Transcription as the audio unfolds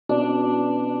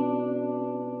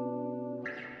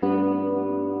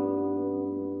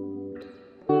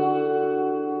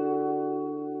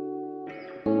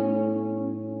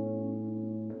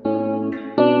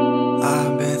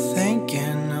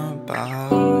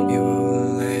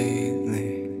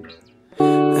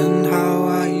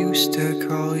to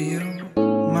call you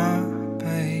my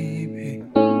baby,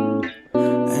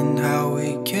 and how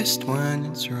we kissed when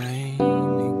it's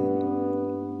raining.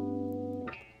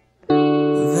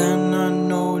 Then I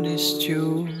noticed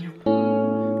you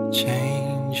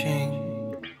changing.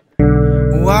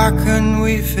 Why couldn't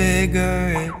we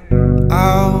figure it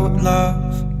out,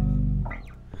 love?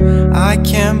 I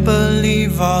can't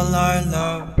believe all our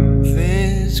love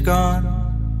is gone.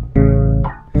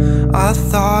 I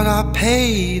thought I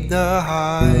paid the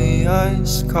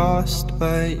highest cost,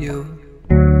 but you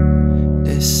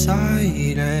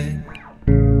decided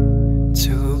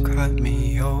to cut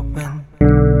me open.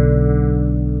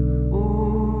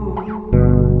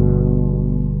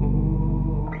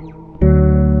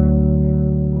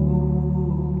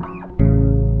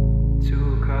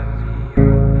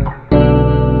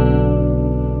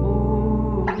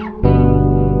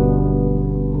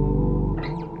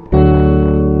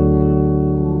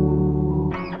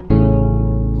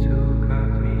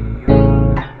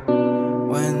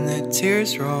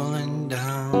 Tears rolling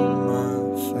down my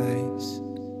face,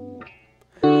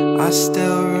 I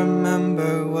still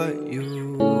remember what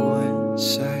you would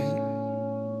say.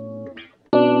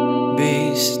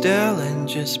 Be still and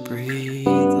just breathe,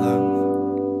 love.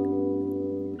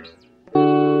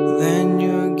 Then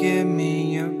you give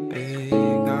me a big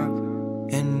hug,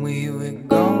 and we would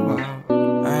go out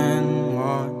and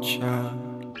watch a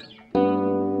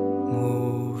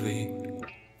movie.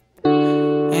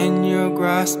 And your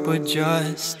grasp would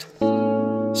just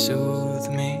soothe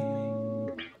me.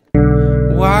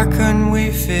 Why couldn't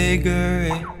we figure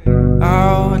it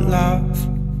out, love?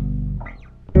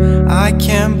 I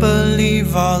can't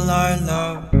believe all our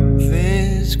love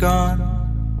is gone.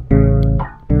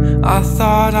 I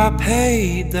thought I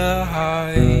paid the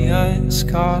highest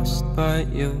cost, but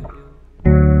you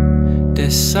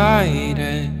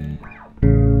decided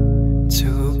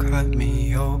to cut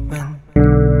me open.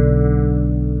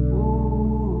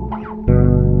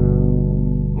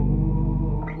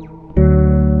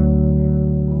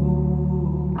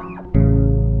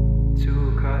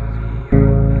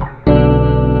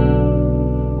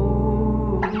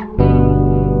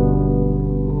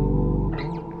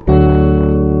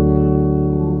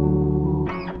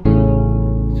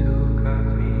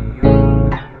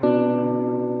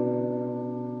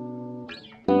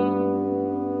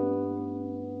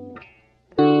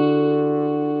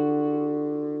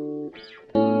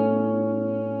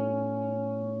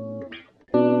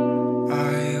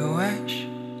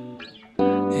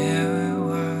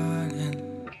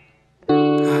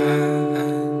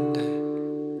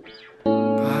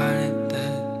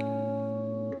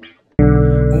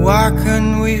 Why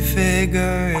couldn't we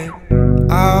figure it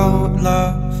out,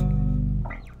 love?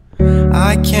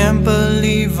 I can't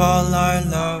believe all our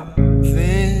love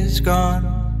is gone.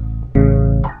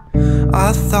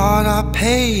 I thought I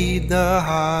paid the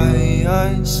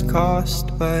highest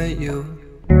cost, but you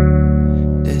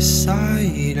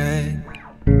decided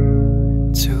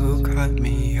to cut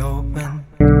me open.